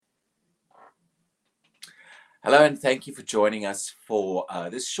Hello, and thank you for joining us for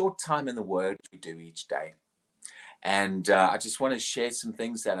this short time in the Word we do each day. And I just want to share some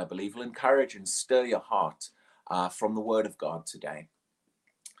things that I believe will encourage and stir your heart from the Word of God today.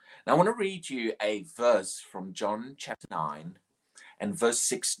 Now, I want to read you a verse from John chapter 9 and verse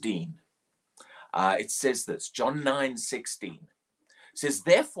 16. It says this, John 9:16. It says,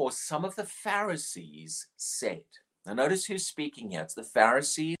 therefore, some of the Pharisees said. Now, notice who's speaking here. It's the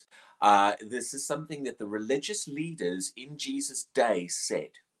Pharisees. This is something that the religious leaders in Jesus' day said.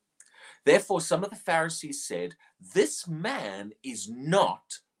 Therefore, some of the Pharisees said, this man is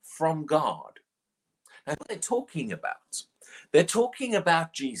not from God. Now, what they're talking about? They're talking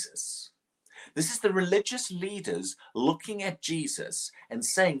about Jesus. This is the religious leaders looking at Jesus and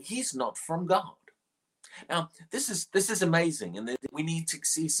saying he's not from God. Now, this is amazing, and we need to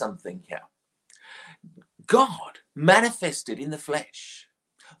see something here. God manifested in the flesh.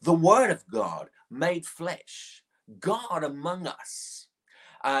 The Word of God made flesh. God among us.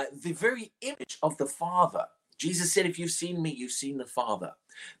 The very image of the Father. Jesus said, if you've seen me, you've seen the Father.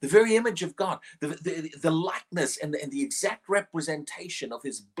 The very image of God. The likeness and the exact representation of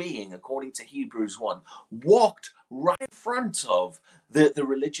his being, according to Hebrews 1, walked right in front of the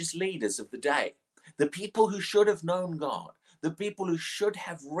religious leaders of the day. The people who should have known God. The people who should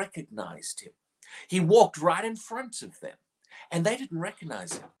have recognized him. He walked right in front of them, and they didn't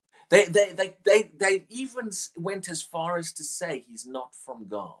recognize him. They even went as far as to say he's not from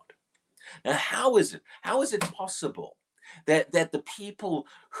God. Now, how is it possible that the people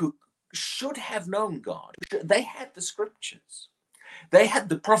who should have known God, they had the scriptures, they had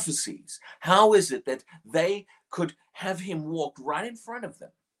the prophecies? How is it that they could have him walk right in front of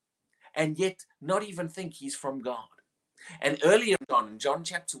them and yet not even think he's from God? And earlier on in John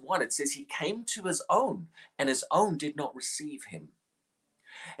chapter 1, it says he came to his own, and his own did not receive him.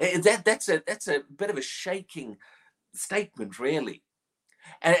 That's a bit of a shaking statement, really.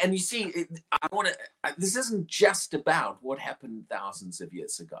 And you see, this isn't just about what happened thousands of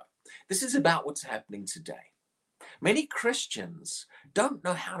years ago. This is about what's happening today. Many Christians don't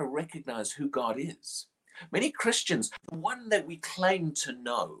know how to recognize who God is. Many Christians, the one that we claim to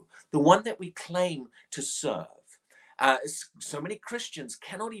know, the one that we claim to serve, so many Christians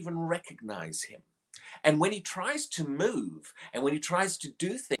cannot even recognize him. And when he tries to move and when he tries to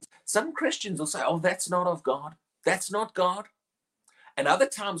do things, some Christians will say, oh, that's not of God. That's not God. And other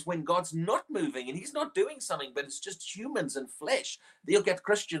times when God's not moving and he's not doing something, but it's just humans and flesh, they'll get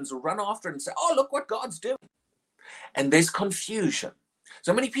Christians who run after it and say, oh, look what God's doing. And there's confusion.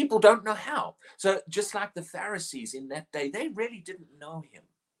 So many people don't know how. So just like the Pharisees in that day, they really didn't know him.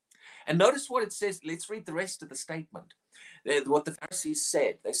 And notice what it says. Let's read the rest of the statement. What the Pharisees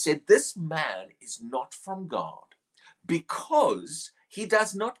said. They said, this man is not from God because he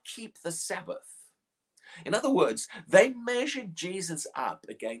does not keep the Sabbath. In other words, they measured Jesus up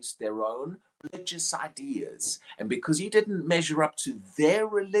against their own religious ideas. And because he didn't measure up to their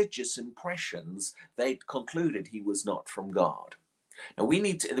religious impressions, they concluded he was not from God. Now, we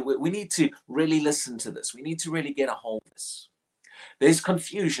need to really listen to this. We need to really get a hold of this. There's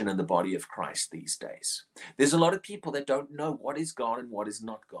confusion in the body of Christ these days. There's a lot of people that don't know what is God and what is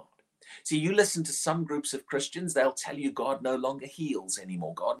not God. See, you listen to some groups of Christians, they'll tell you God no longer heals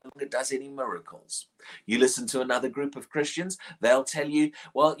anymore. God no longer does any miracles. You listen to another group of Christians, they'll tell you,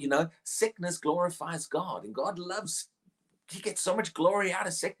 well, sickness glorifies God, and God he gets so much glory out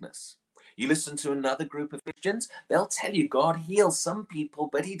of sickness. You listen to another group of Christians, they'll tell you God heals some people,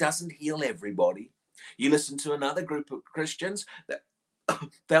 but he doesn't heal everybody. You listen to another group of Christians,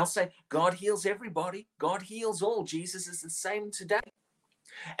 they'll say, God heals everybody. God heals all. Jesus is the same today.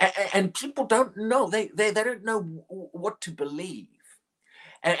 And people don't know. They don't know what to believe.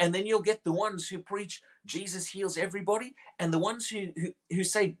 And then you'll get the ones who preach Jesus heals everybody, and the ones who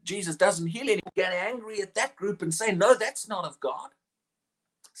say Jesus doesn't heal anyone get angry at that group and say, no, that's not of God.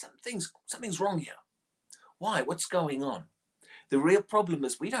 Something's wrong here. Why? What's going on? The real problem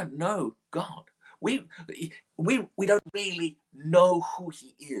is we don't know God. We don't really know who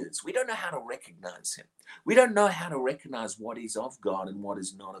he is. We don't know how to recognize him. We don't know how to recognize what is of God and what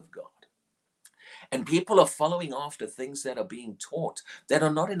is not of God. And people are following after things that are being taught that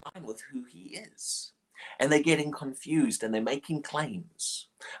are not in line with who he is. And they're getting confused and they're making claims.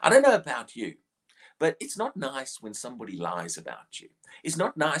 I don't know about you, but it's not nice when somebody lies about you. It's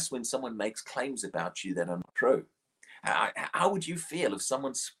not nice when someone makes claims about you that are not true. How would you feel if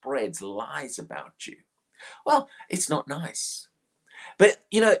someone spreads lies about you? Well, it's not nice. But,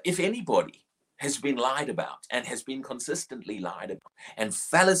 if anybody has been lied about and has been consistently lied about, and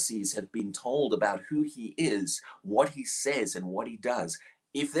fallacies have been told about who he is, what he says, and what he does,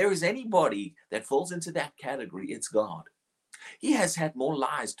 If there is anybody that falls into that category, it's God. He has had more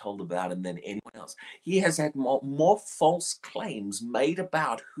lies told about him than anyone else. He has had more false claims made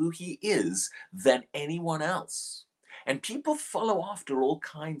about who he is than anyone else. And people follow after all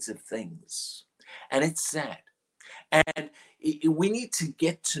kinds of things. And it's sad. And we need to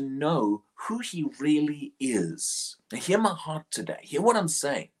get to know who he really is. Now, hear my heart today. Hear what I'm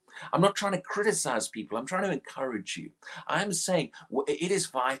saying. I'm not trying to criticize people. I'm trying to encourage you. I'm saying it is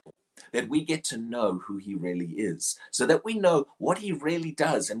vital that we get to know who he really is, so that we know what he really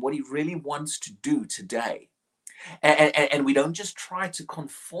does and what he really wants to do today. And we don't just try to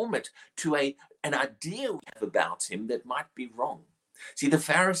conform it to an idea we have about him that might be wrong. See, the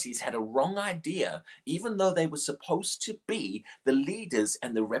Pharisees had a wrong idea, even though they were supposed to be the leaders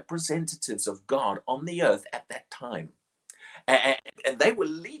and the representatives of God on the earth at that time. And they were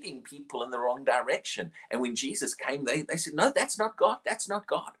leading people in the wrong direction. And when Jesus came, they said, no, that's not God. That's not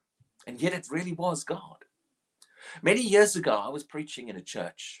God. And yet it really was God. Many years ago, I was preaching in a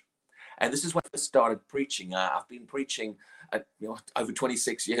church. And this is when I started preaching. I've been preaching over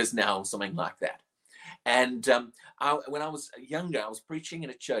 26 years now, or something like that. And when I was younger, I was preaching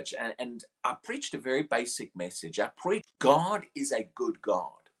in a church, and I preached a very basic message. I preached, God is a good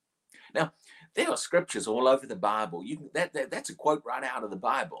God. Now, there are scriptures all over the Bible. That's a quote right out of the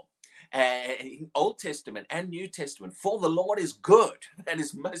Bible. Old Testament and New Testament, for the Lord is good, and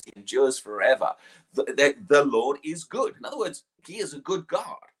his mercy endures forever. The Lord is good. In other words, he is a good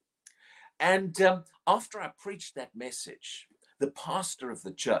God. And after I preached that message, the pastor of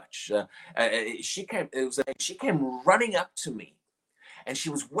the church, she came running up to me, and she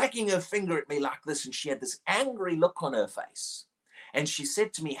was wagging her finger at me like this, and she had this angry look on her face. And she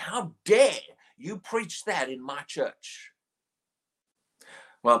said to me, how dare you preach that in my church?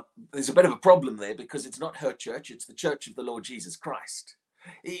 Well, there's a bit of a problem there, because it's not her church, it's the church of the Lord Jesus Christ.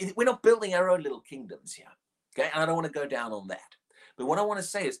 We're not building our own little kingdoms here, okay? And I don't want to go down on that. But what I want to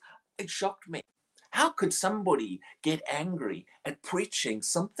say is, it shocked me. How could somebody get angry at preaching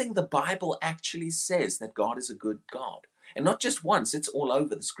something the Bible actually says, that God is a good God? And not just once, it's all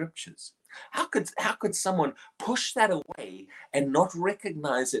over the scriptures. How could someone push that away and not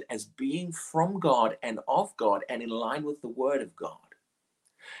recognize it as being from God and of God and in line with the word of God?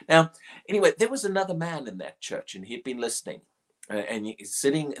 Now, anyway, there was another man in that church, and he'd been listening and he's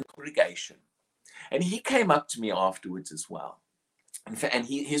sitting in the congregation. And he came up to me afterwards as well. And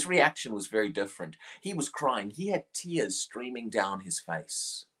his reaction was very different. He was crying. He had tears streaming down his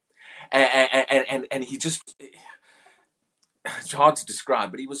face. And he just, it's hard to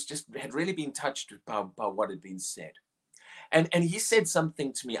describe, but he had really been touched by what had been said. And he said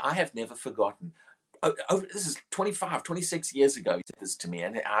something to me I have never forgotten. This is 25, 26 years ago he said this to me,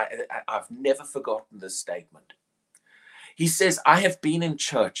 and I've never forgotten this statement. He says, I have been in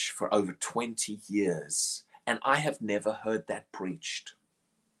church for over 20 years, and I have never heard that preached.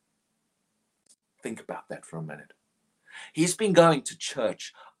 Think about that for a minute. He's been going to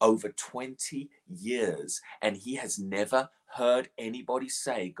church over 20 years, and he has never heard anybody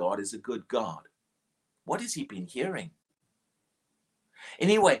say God is a good God. What has he been hearing?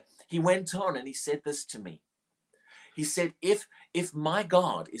 Anyway, he went on and he said this to me. He said, if my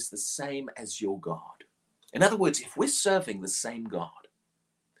God is the same as your God, in other words, if we're serving the same God,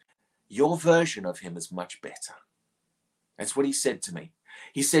 your version of him is much better. That's what he said to me.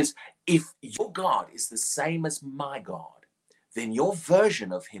 He says, if your God is the same as my God, then your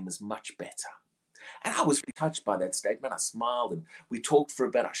version of him is much better. And I was really touched by that statement. I smiled, and we talked for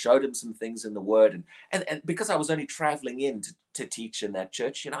a bit. I showed him some things in the word. And because I was only traveling in to teach in that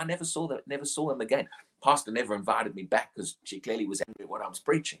church, I never saw him again. Pastor never invited me back because she clearly was angry at what I was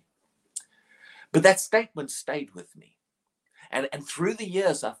preaching. But that statement stayed with me. And through the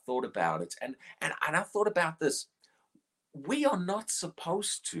years, I thought about it. And I thought about this. We are not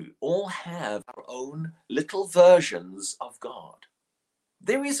supposed to all have our own little versions of God.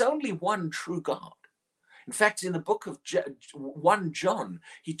 There is only one true God. In fact, in the book of 1 John,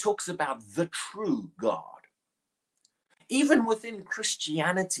 he talks about the true God. Even within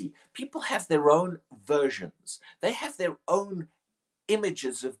Christianity, people have their own versions. They have their own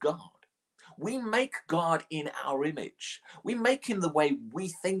images of God. We make God in our image. We make him the way we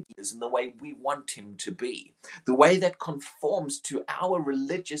think he is and the way we want him to be, the way that conforms to our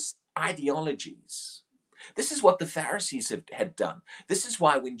religious ideologies. This is what the Pharisees had done. This is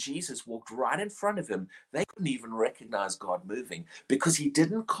why when Jesus walked right in front of him, they couldn't even recognize God moving, because he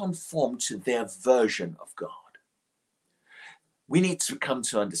didn't conform to their version of God. We need to come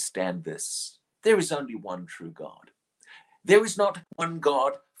to understand this. There is only one true God. There is not one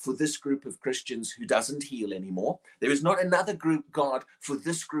God for this group of Christians who doesn't heal anymore. There is not another God for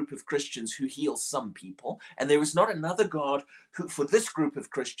this group of Christians who heals some people. And there is not another God for this group of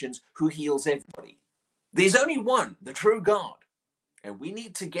Christians who heals everybody. There's only one, the true God. And we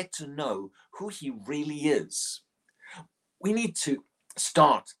need to get to know who he really is. We need to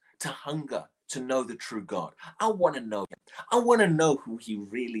start to hunger to know the true God. I want to know him. I want to know who he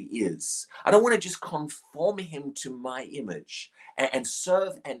really is. I don't want to just conform him to my image and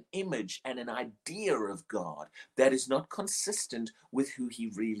serve an image and an idea of God that is not consistent with who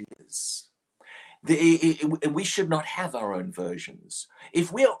he really is. We should not have our own versions.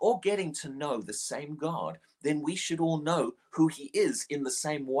 If we are all getting to know the same God, then we should all know who he is in the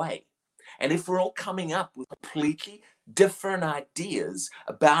same way. And if we're all coming up with completely different ideas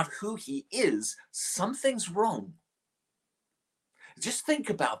about who he is, something's wrong. Just think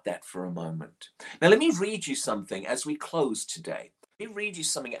about that for a moment. Now, let me read you something as we close today. Let me read you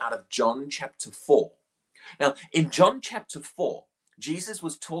something out of John chapter 4. Now, in John chapter 4, Jesus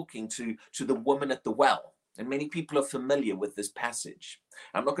was talking to the woman at the well, and many people are familiar with this passage.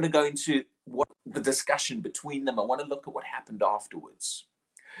 I'm not going to go into what the discussion between them. I want to look at what happened afterwards.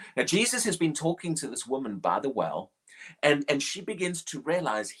 Now, Jesus has been talking to this woman by the well, and she begins to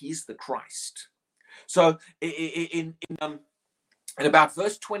realize he's the Christ. So in about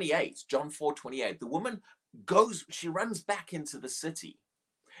verse 28, John 4:28, the woman she runs back into the city,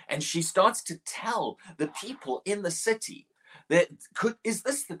 and she starts to tell the people in the city that, is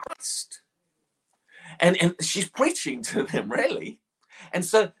this the Christ? And she's preaching to them, really. And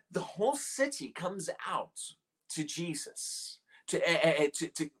so the whole city comes out to Jesus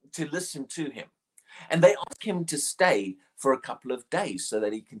to listen to him. And they ask him to stay for a couple of days so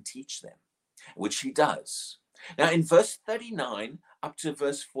that he can teach them, which he does. Now, in verse 39 up to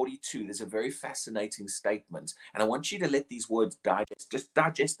verse 42, there's a very fascinating statement. And I want you to let these words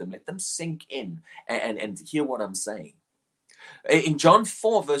digest them, let them sink in and hear what I'm saying. In John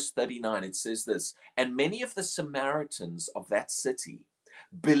 4, verse 39, it says this, and many of the Samaritans of that city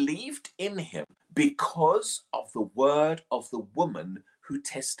believed in him because of the word of the woman who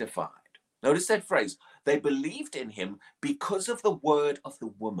testified. Notice that phrase. They believed in him because of the word of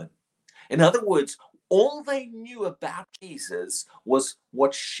the woman. In other words, all they knew about Jesus was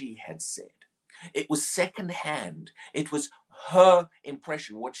what she had said. It was secondhand. It was her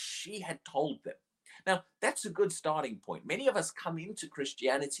impression, what she had told them. Now, that's a good starting point. Many of us come into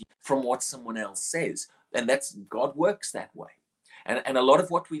Christianity from what someone else says, and God works that way. And a lot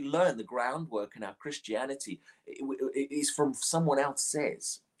of what we learn, the groundwork in our Christianity, is from someone else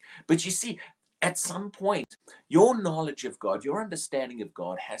says. But you see, at some point, your knowledge of God, your understanding of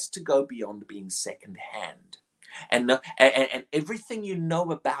God has to go beyond being secondhand. And everything you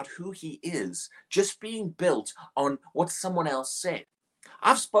know about who he is just being built on what someone else said.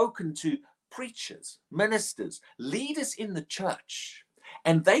 I've spoken to preachers, ministers, leaders in the church,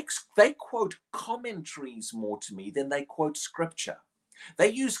 and they quote commentaries more to me than they quote scripture. They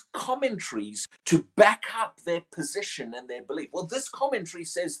use commentaries to back up their position and their belief. Well, this commentary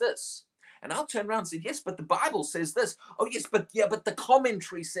says this. And I'll turn around and say, yes, but the Bible says this. Oh, yes, but the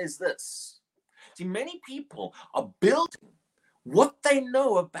commentary says this. See, many people are building what they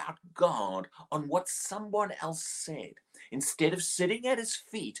know about God on what someone else said, instead of sitting at his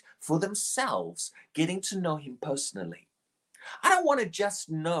feet for themselves, getting to know him personally. I don't want to just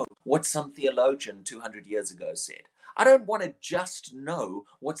know what some theologian 200 years ago said. I don't want to just know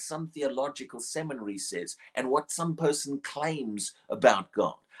what some theological seminary says and what some person claims about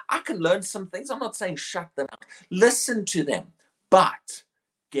God. I can learn some things. I'm not saying shut them out. Listen to them, but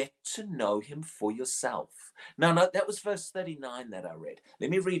get to know him for yourself. No, that was verse 39 that I read. Let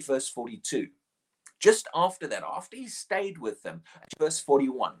me read verse 42. Just after that, after he stayed with them, verse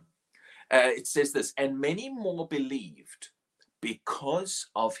 41, it says this, and many more believed because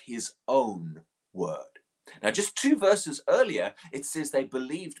of his own word. Now, just 2 verses earlier, it says they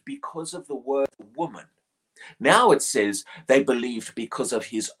believed because of the word woman. Now it says they believed because of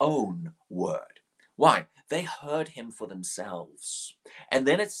his own word. Why? They heard him for themselves. And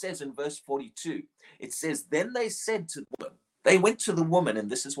then it says in verse 42, it says, then they said to the woman, they went to the woman, and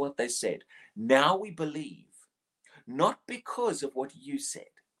this is what they said. Now we believe, not because of what you said,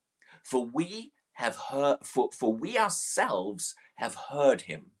 for we have heard, for we ourselves have heard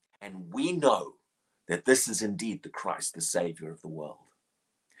him, and we know that this is indeed the Christ, the Savior of the world.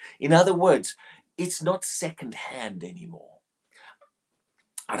 In other words, it's not secondhand anymore.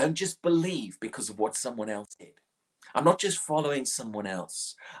 I don't just believe because of what someone else did. I'm not just following someone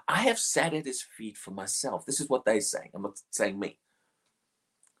else. I have sat at his feet for myself. This is what they're saying. I'm not saying me.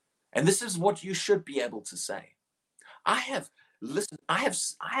 And this is what you should be able to say. I have listen, I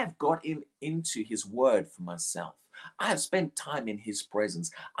have got into his word for myself. I have spent time in his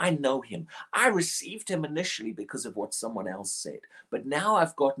presence. I know him. I received him initially because of what someone else said, but now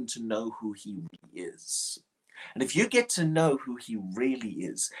I've gotten to know who he really is. And if you get to know who he really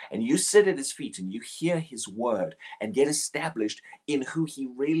is, and you sit at his feet and you hear his word and get established in who he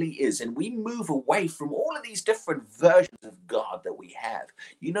really is, and we move away from all of these different versions of God that we have,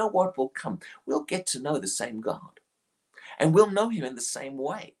 you know what will come? We'll get to know the same God, and we'll know him in the same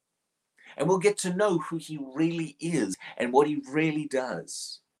way. And we'll get to know who he really is and what he really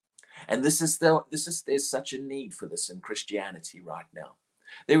does. And there's such a need for this in Christianity right now.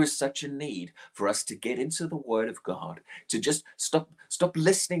 There is such a need for us to get into the Word of God, to just stop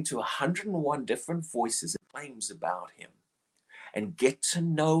listening to 101 different voices and claims about him, and get to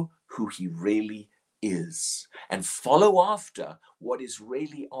know who he really is, and follow after what is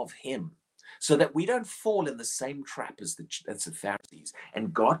really of him, so that we don't fall in the same trap as the Pharisees,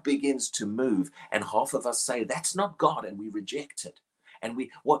 and God begins to move, and half of us say, that's not God, and we reject it. And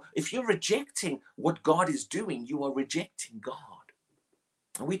if you're rejecting what God is doing, you are rejecting God.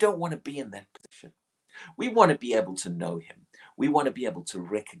 And we don't want to be in that position. We want to be able to know him. We want to be able to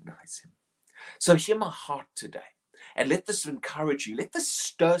recognize him. So hear my heart today. And let this encourage you. Let this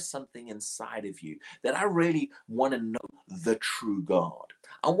stir something inside of you that I really want to know the true God.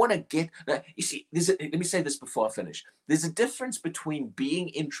 I want to get, now, you see, let me say this before I finish. There's a difference between being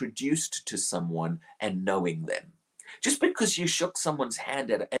introduced to someone and knowing them. Just because you shook someone's hand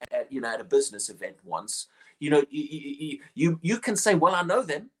at a business event once, you can say, well, I know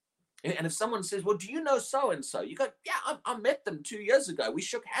them. And if someone says, well, do you know so-and-so? You go, yeah, I met them 2 years ago. We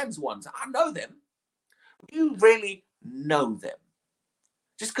shook hands once. I know them. You really know them.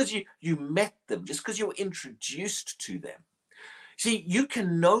 Just because you met them, just because you were introduced to them. See, you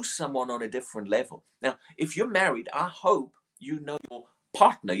can know someone on a different level. Now, if you're married, I hope you know your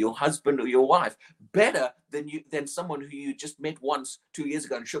partner, your husband or your wife, better than someone who you just met once 2 years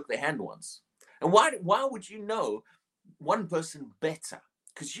ago and shook their hand once. And why would you know one person better?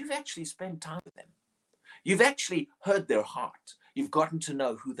 Because you've actually spent time with them. You've actually heard their heart. You've gotten to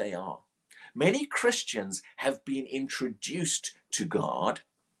know who they are. Many Christians have been introduced to God,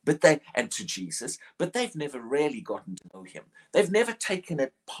 and to Jesus, but they've never really gotten to know him. They've never taken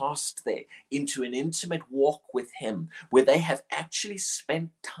it past there into an intimate walk with him, where they have actually spent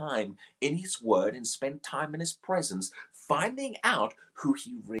time in his word and spent time in his presence, finding out who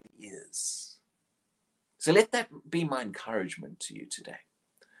he really is. So let that be my encouragement to you today.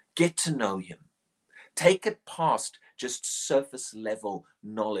 Get to know him. Take it past just surface level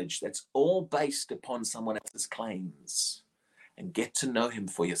knowledge that's all based upon someone else's claims, and get to know him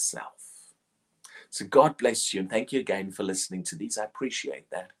for yourself. So God bless you, and thank you again for listening to these. I appreciate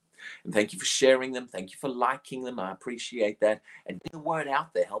that. And thank you for sharing them. Thank you for liking them. I appreciate that. And get the word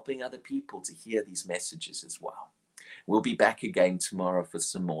out there, helping other people to hear these messages as well. We'll be back again tomorrow for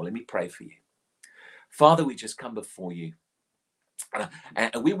some more. Let me pray for you. Father, we just come before you.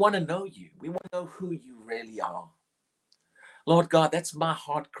 And we want to know you. We want to know who you really are. Lord God, that's my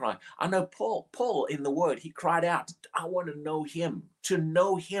heart cry. I know Paul in the word, he cried out, I want to know him. To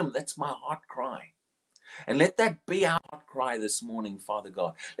know him, that's my heart cry. And let that be our heart cry this morning, Father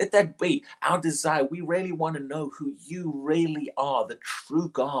God. Let that be our desire. We really want to know who you really are, the true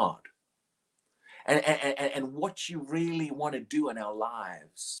God. And what you really want to do in our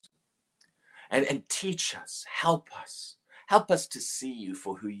lives. And teach us, help us. Help us to see you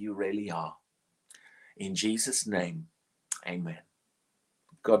for who you really are. In Jesus' name, amen.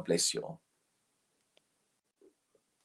 God bless you all.